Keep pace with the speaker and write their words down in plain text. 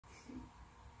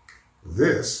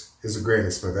This is a Granny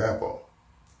Smith apple.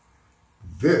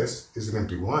 This is an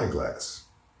empty wine glass.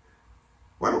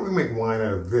 Why don't we make wine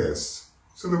out of this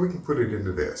so that we can put it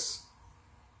into this?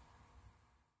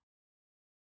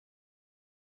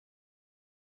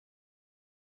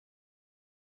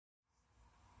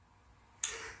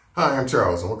 Hi, I'm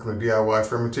Charles, and welcome to DIY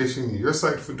Fermentation, your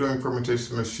site for doing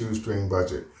fermentation on a shoestring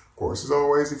budget. Of course, as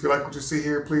always, if you like what you see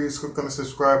here, please click on the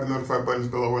subscribe and notify buttons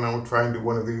below, and I will try and do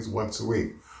one of these once a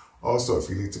week. Also, if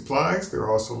you need supplies, there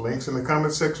are also links in the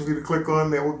comment section for you to click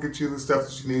on that will get you the stuff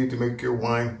that you need to make your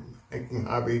wine making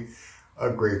hobby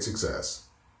a great success.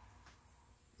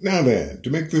 Now then, to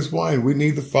make this wine, we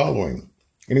need the following: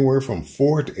 anywhere from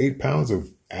 4 to 8 pounds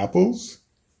of apples,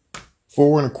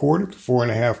 4 1/4 to 4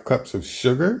 1/2 cups of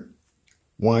sugar,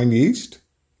 wine yeast,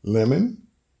 lemon,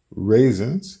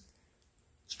 raisins,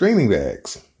 straining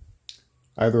bags,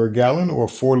 either a gallon or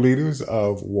 4 liters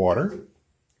of water,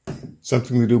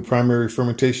 something to do primary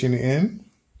fermentation in,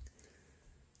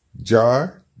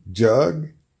 jar, jug,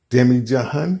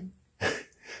 demijohn,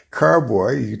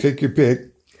 carboy, you take your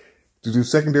pick, to do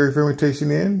secondary fermentation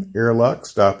in, airlock,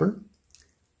 stopper,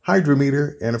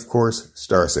 hydrometer, and of course,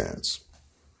 star sands.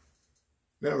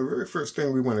 Now, the very first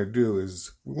thing we want to do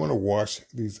is we want to wash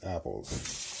these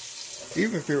apples.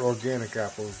 Even if they're organic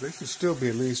apples, they should still be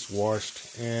at least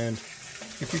washed. And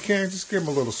if you can, just give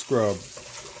them a little scrub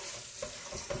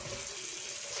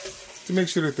to make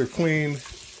sure that they're clean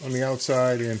on the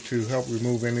outside and to help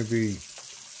remove any of the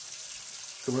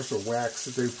commercial wax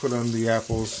that they put on the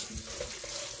apples.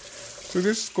 So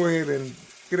just go ahead and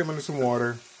get them into some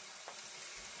water.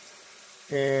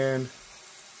 And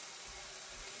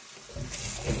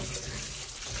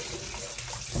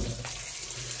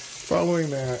following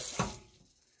that,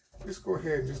 just go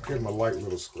ahead and just give them a light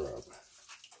little scrub.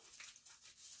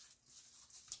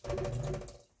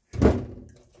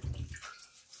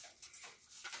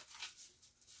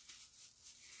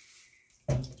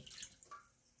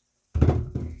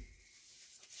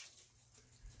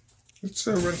 Let's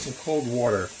run some cold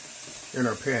water in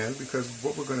our pan, because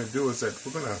what we're going to do is that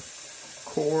we're going to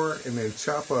core and then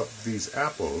chop up these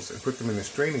apples and put them in a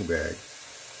straining bag.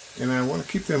 And I want to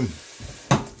keep them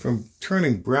from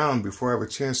turning brown before I have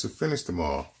a chance to finish them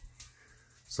all.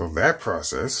 So that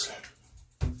process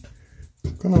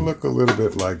is going to look a little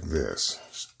bit like this.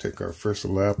 Let's take our first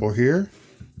little apple here.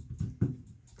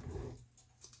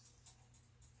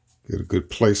 Get a good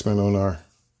placement on our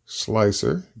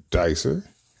slicer, dicer,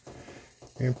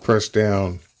 and press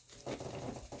down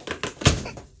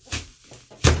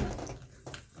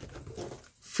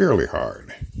fairly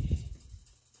hard.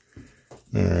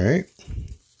 All right.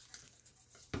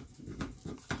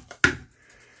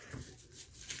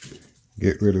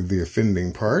 Get rid of the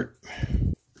offending part.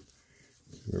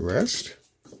 The rest.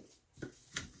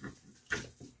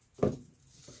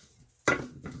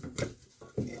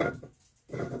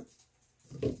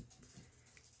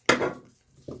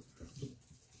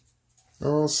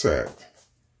 All set.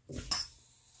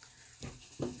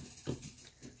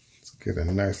 Let's get a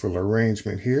nice little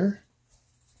arrangement here.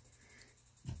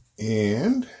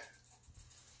 And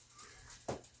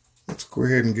let's go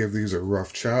ahead and give these a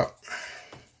rough chop.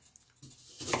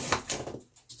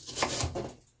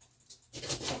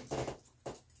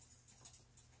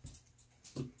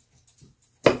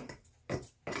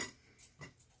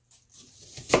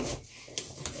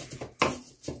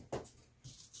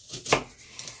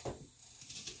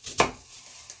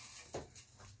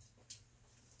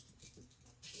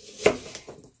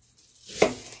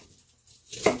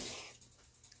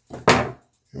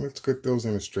 Let's get those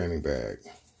in a straining bag.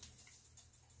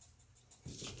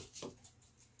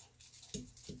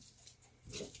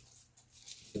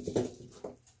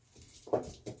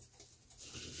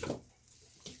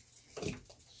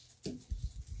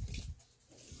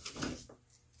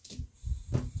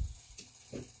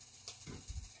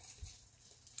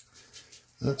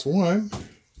 That's one.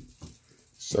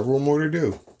 Several more to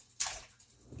do.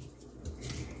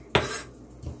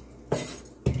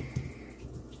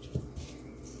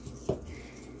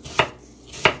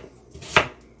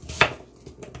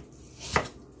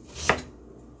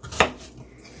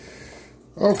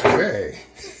 Okay,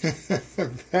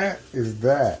 that is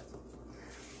that.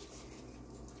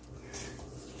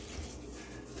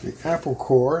 The apple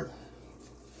core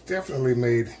definitely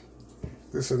made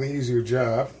this an easier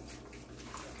job.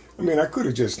 I mean, I could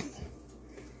have just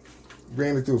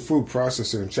ran it through a food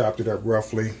processor and chopped it up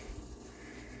roughly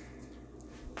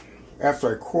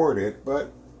after I cored it,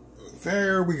 but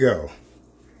there we go.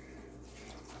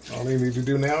 All you need to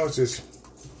do now is just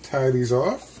tie these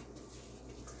off.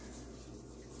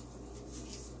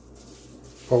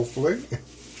 Hopefully.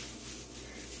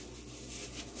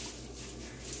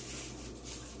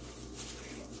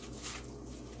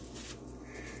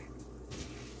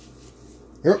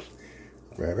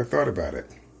 Glad I thought about it.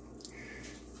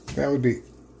 That would be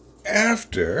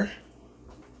after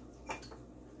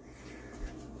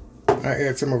I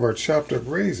add some of our chopped up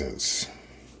raisins.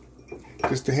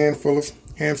 Just a handful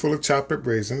of chopped up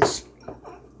raisins,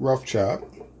 rough chop.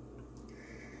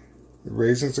 The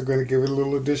raisins are going to give it a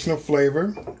little additional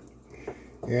flavor.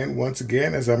 And once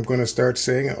again, as I'm going to start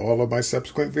saying in all of my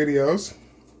subsequent videos,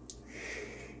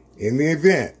 in the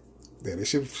event that it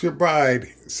should provide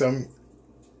some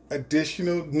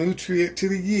additional nutrient to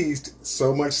the yeast,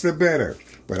 so much the better.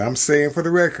 But I'm saying for the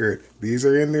record, these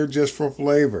are in there just for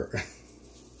flavor.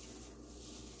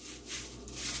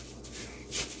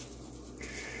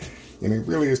 And it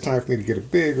really is time for me to get a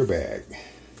bigger bag.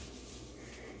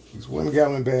 These 1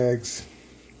 gallon bags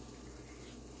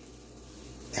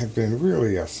have been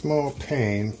really a small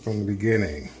pain from the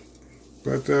beginning.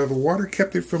 But the water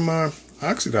kept it from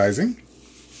oxidizing.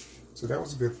 So that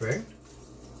was a good thing.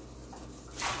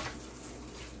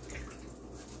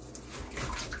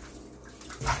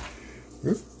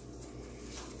 Oop.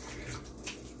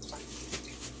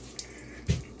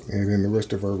 And then the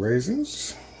rest of our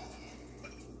raisins.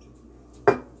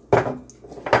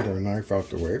 Get our knife out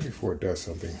the way before it does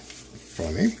something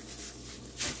funny.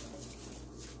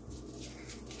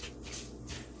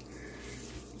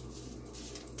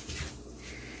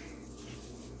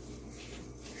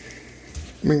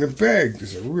 I mean, the bag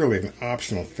is really an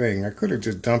optional thing. I could have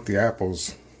just dumped the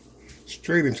apples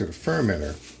straight into the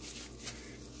fermenter,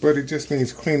 but it just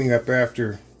means cleaning up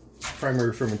after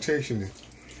primary fermentation.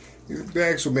 These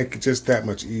bags will make it just that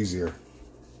much easier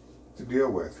to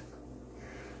deal with.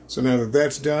 So now that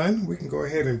that's done, we can go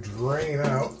ahead and drain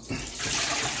out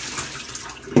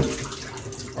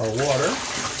our water.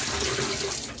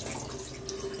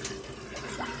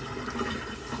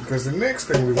 Because the next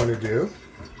thing we want to do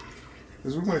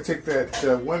is we're going to take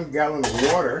that 1 gallon of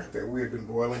water that we had been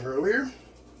boiling earlier,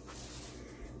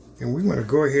 and we want to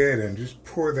go ahead and just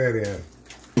pour that in.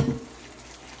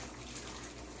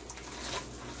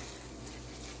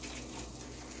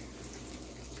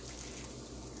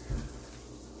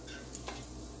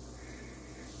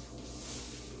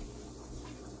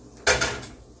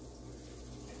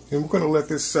 And we're going to let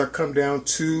this come down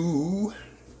to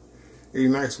a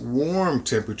nice warm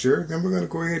temperature. Then we're going to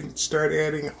go ahead and start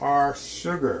adding our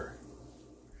sugar.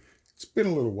 It's been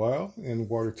a little while and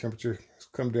water temperature has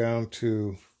come down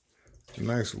to a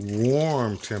nice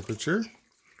warm temperature.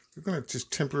 We're going to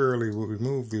just temporarily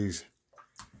remove these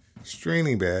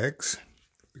straining bags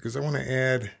because I want to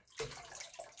add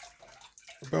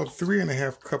about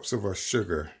 3.5 cups of our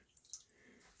sugar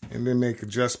and then make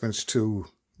adjustments to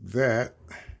that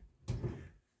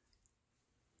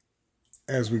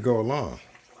as we go along.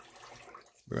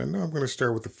 But I know I'm going to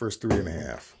start with the first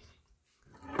 3.5.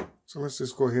 So let's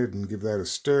just go ahead and give that a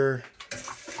stir.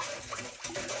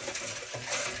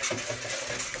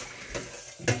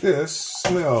 This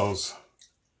smells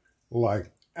like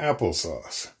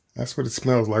applesauce. That's what it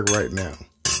smells like right now.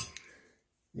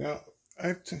 Now,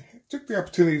 I took the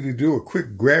opportunity to do a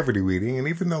quick gravity reading, and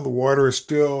even though the water is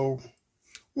still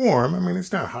warm, I mean,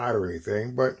 it's not hot or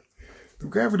anything, but the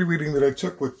gravity reading that I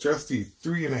took with just the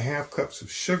 3.5 cups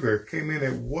of sugar came in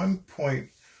at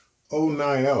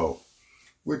 1.090,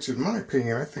 which in my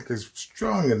opinion, I think is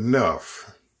strong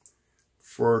enough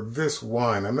for this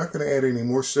wine. I'm not going to add any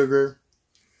more sugar.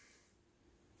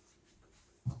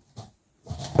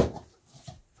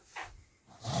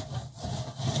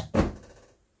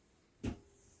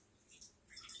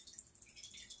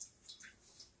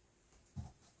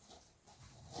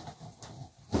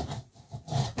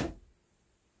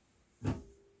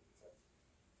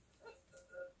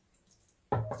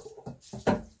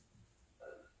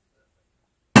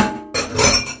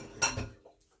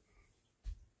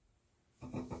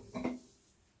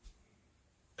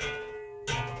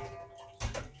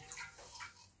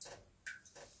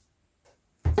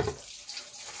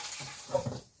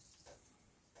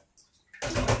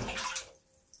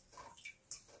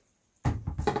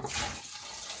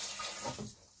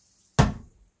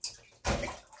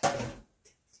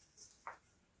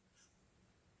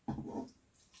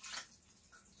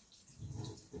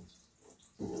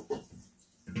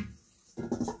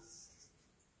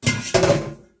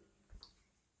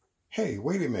 Hey,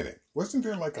 wait a minute. Wasn't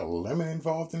there like a lemon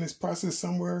involved in this process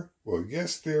somewhere? Well,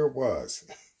 yes, there was.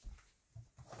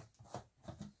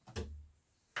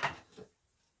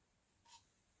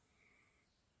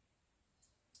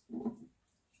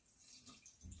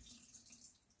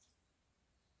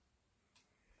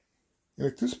 And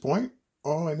at this point,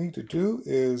 all I need to do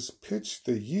is pitch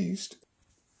the yeast.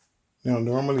 Now,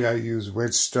 normally I use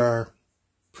Red Star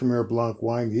Premier Blanc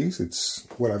wine yeast. It's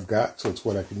what I've got, so it's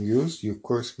what I can use. You, of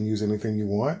course, can use anything you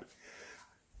want.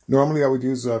 Normally, I would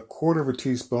use 1/4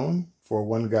 teaspoon for a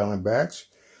 1 gallon batch.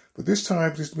 But this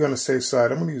time, just to be on the safe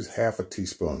side, I'm going to use 1/2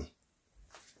 teaspoon.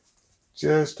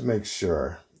 Just to make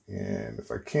sure. And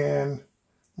if I can,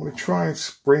 I'm going to try and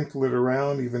sprinkle it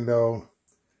around, even though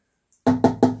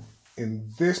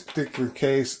in this particular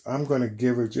case, I'm going to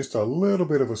give it just a little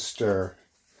bit of a stir.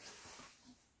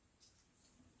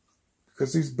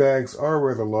 Because these bags are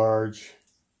rather large.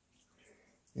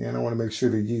 And I want to make sure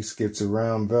the yeast gets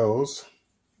around those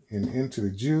and into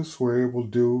the juice where it will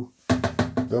do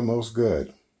the most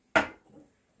good.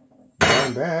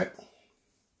 Beyond that,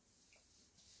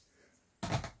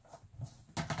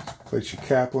 place your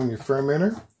cap on your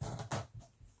fermenter.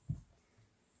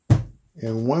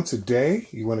 And once a day,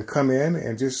 you want to come in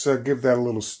and just give that a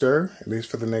little stir, at least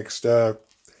for the next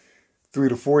 3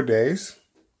 to 4 days.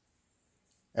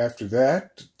 After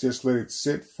that, just let it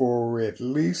sit for at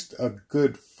least a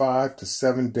good 5 to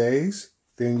 7 days.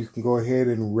 Then you can go ahead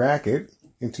and rack it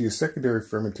into your secondary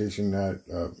fermentation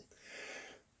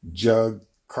jug,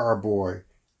 carboy,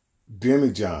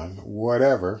 demijohn,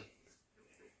 whatever,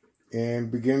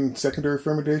 and begin secondary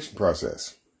fermentation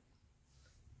process.